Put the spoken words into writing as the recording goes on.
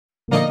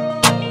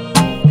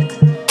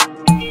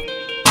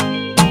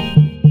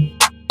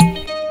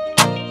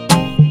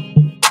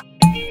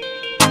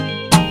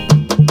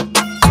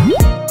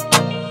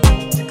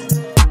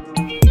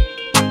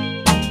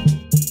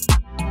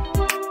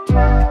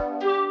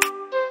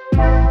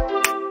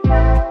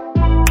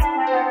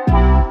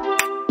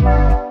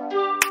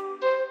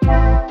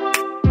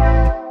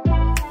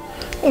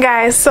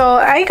guys, so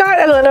I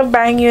got a little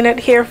bang unit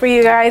here for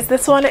you guys.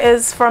 This one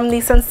is from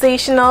the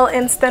Sensational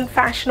Instant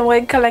Fashion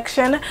Wig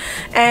collection,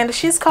 and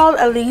she's called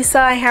Alyssa.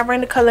 I have her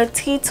in the color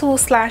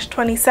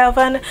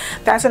T2/27.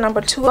 That's a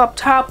number 2 up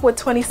top with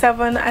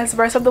 27 as the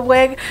rest of the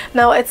wig.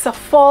 Now it's a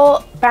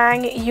full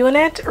bang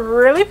unit,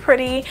 really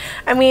pretty.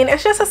 I mean,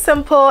 it's just a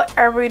simple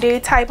everyday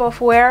type of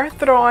wear,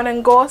 throw on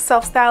and go,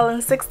 self-style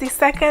in 60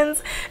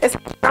 seconds. It's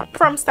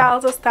from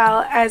style to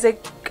style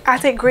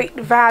at a great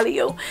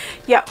value.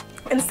 Yeah,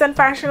 instant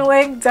fashion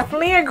wig,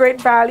 definitely a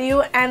great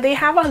value, and they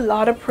have a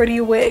lot of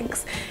pretty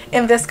wigs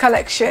in this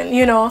collection,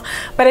 you know.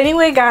 But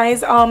anyway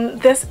guys,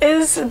 this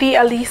is the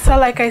Alyssa,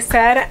 like I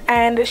said,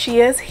 and she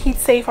is heat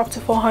safe up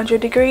to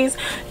 400 degrees.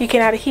 You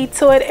can add heat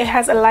to it. It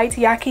has a light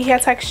yaki hair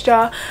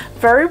texture,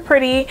 very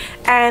pretty,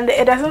 and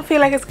it doesn't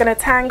feel like it's gonna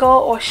tangle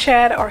or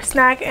shed or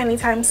snag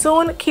anytime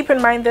soon. Keep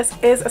in mind this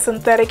is a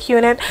synthetic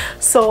unit,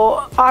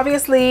 so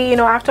obviously, you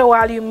know, after a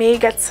while you may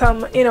get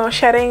some, you know,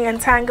 shedding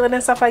and tangling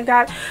and stuff like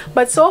that,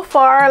 but so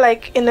far,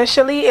 like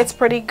initially, it's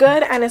pretty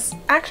good, and it's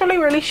actually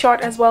really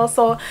short as well,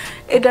 so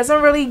it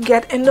doesn't really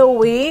get in the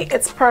way.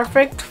 It's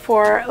perfect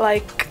for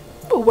like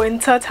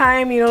winter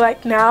time, you know,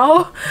 like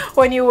now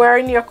when you're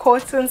wearing your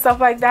coats and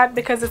stuff like that,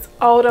 because it's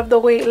out of the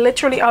way,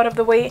 literally out of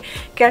the way,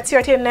 gets you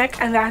at your neck,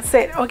 and that's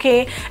it.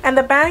 Okay, and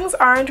the bangs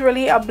aren't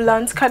really a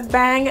blunt cut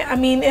bang. I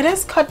mean, it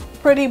is cut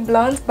pretty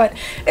blunt, but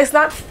it's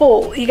not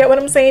full, you get what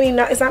I'm saying? You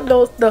know, it's not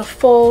the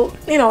full,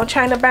 you know,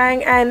 China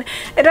bang, and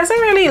it doesn't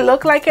really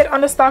look like it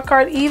on the stock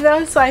card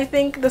either, so I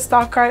think the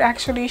stock card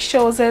actually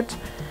shows it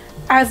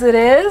as it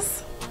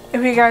is.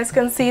 If you guys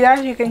can see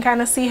that, you can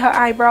kind of see her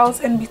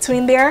eyebrows in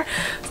between there,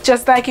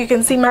 just like you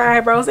can see my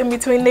eyebrows in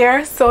between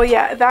there. So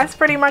yeah, that's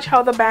pretty much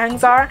how the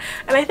bangs are,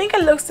 and I think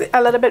it looks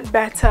a little bit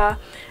better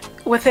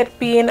with it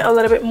being a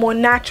little bit more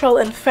natural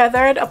and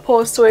feathered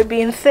opposed to it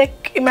being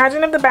thick.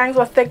 Imagine if the bangs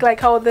were thick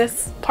like how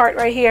this part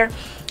right here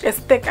is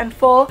thick and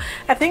full.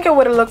 I think it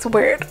would have looked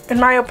weird,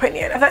 in my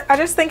opinion. I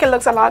just think it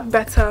looks a lot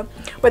better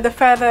with the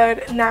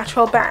feathered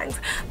natural bangs.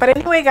 But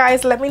anyway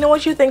guys, let me know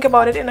what you think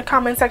about it in the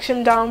comment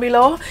section down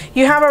below.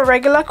 You have a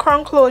regular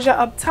crown closure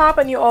up top,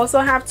 and you also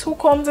have 2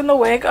 combs in the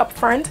wig up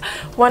front,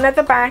 1 at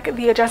the back,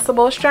 the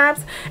adjustable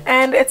straps,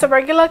 and it's a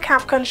regular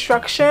cap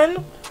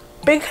construction.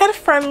 Big head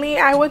friendly,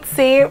 I would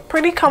say,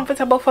 pretty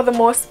comfortable for the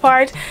most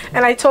part,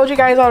 and I told you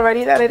guys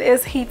already that it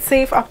is heat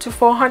safe up to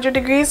 400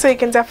 degrees, so you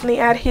can definitely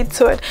add heat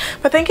to it.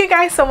 But thank you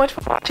guys so much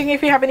for watching.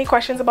 If you have any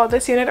questions about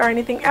this unit or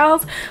anything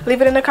else, leave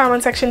it in the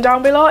comment section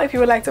down below. If you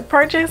would like to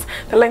purchase,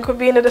 the link will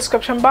be in the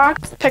description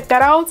box. Check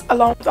that out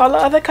along with all the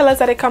other colors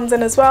that it comes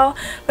in as well.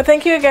 But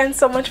thank you again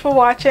so much for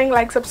watching.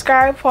 Like,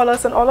 subscribe, follow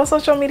us on all our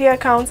social media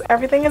accounts.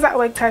 Everything is at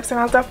WigTypes, and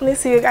I'll definitely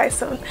see you guys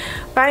soon.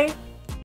 Bye.